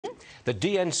The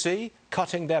DNC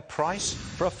cutting their price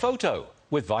for a photo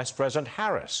with Vice President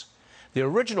Harris. The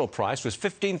original price was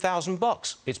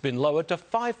 $15,000. It's been lowered to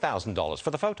 $5,000 for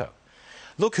the photo.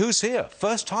 Look who's here.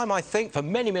 First time, I think, for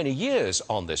many, many years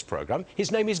on this program.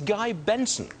 His name is Guy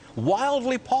Benson,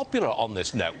 wildly popular on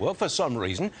this network for some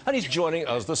reason, and he's joining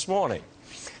us this morning.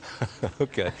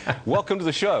 Okay. Welcome to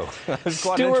the show.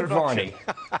 Stuart Varney.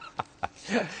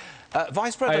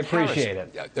 Vice President Harris. I appreciate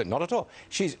it. Not at all.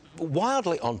 She's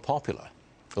wildly unpopular,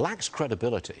 lacks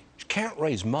credibility. She can't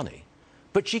raise money,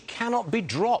 but she cannot be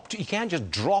dropped. You can't just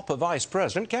drop a vice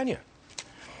president, can you?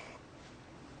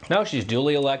 No, she's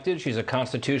duly elected. She's a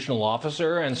constitutional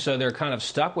officer, and so they're kind of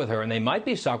stuck with her. And they might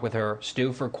be stuck with her,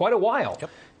 Stu, for quite a while. Yep.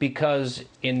 Because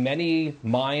in many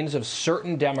minds of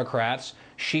certain Democrats,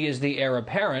 she is the heir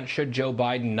apparent should Joe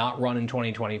Biden not run in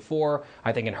 2024.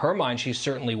 I think in her mind, she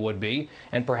certainly would be,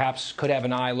 and perhaps could have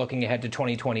an eye looking ahead to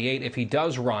 2028 if he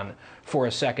does run for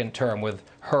a second term with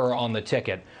her on the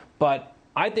ticket. But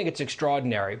I think it's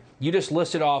extraordinary. You just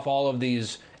listed off all of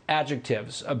these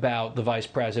adjectives about the vice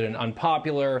president: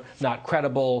 unpopular, not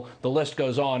credible, the list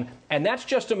goes on. And that's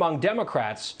just among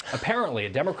Democrats, apparently,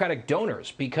 Democratic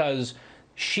donors, because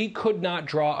she could not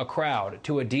draw a crowd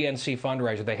to a DNC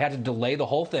fundraiser. They had to delay the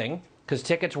whole thing because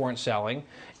tickets weren't selling.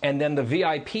 And then the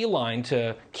VIP line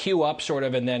to queue up sort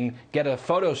of and then get a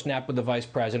photo snap with the vice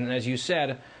president. As you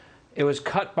said, it was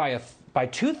cut by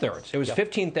two-thirds. It was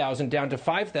 15,000 down to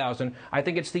 5,000. I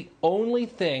think it's the only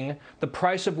thing, the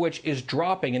price of which is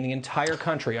dropping in the entire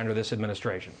country under this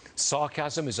administration.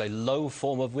 Sarcasm is a low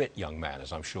form of wit, young man,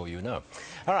 as I'm sure you know.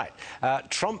 All right.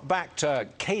 Trump-backed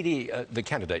the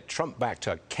candidate, Trump-backed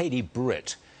Katie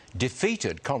Britt,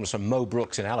 defeated Congressman Mo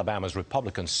Brooks in Alabama's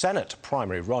Republican Senate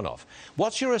primary runoff.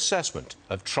 What's your assessment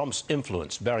of Trump's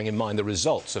influence, bearing in mind the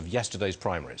results of yesterday's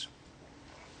primaries?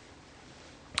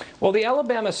 Well, the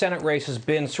Alabama Senate race has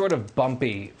been sort of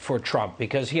bumpy for Trump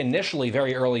because he initially,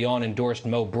 very early on, endorsed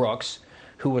Mo Brooks,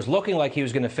 who was looking like he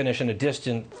was going to finish in a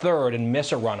distant third and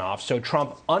miss a runoff. So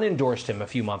Trump unendorsed him a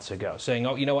few months ago, saying,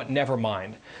 oh, you know what, never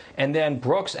mind. And then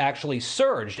Brooks actually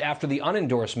surged after the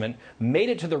unendorsement, made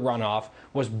it to the runoff,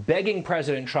 was begging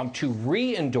President Trump to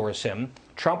re-endorse him.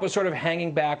 Trump was sort of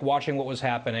hanging back, watching what was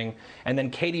happening. And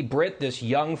then Katie Britt, this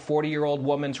young 40-year-old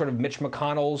woman, sort of Mitch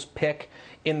McConnell's pick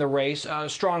in the race,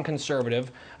 strong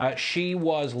conservative. She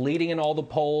was leading in all the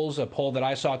polls. A poll that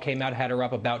I saw came out, had her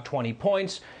up about 20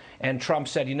 points. And Trump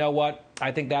said, you know what,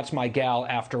 I think that's my gal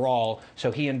after all.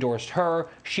 So he endorsed her.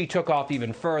 She took off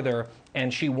even further,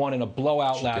 and she won in a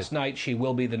blowout last night. She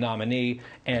will be the nominee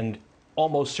and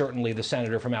almost certainly the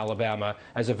senator from Alabama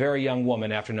as a very young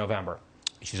woman after November.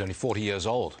 She's only 40 years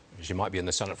old. She might be in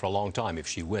the Senate for a long time if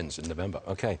she wins in November.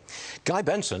 Okay. Guy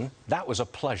Benson, that was a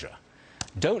pleasure.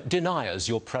 Don't deny us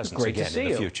your presence again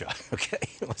in the future. Okay.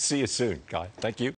 We'll see you soon, Guy. Thank you.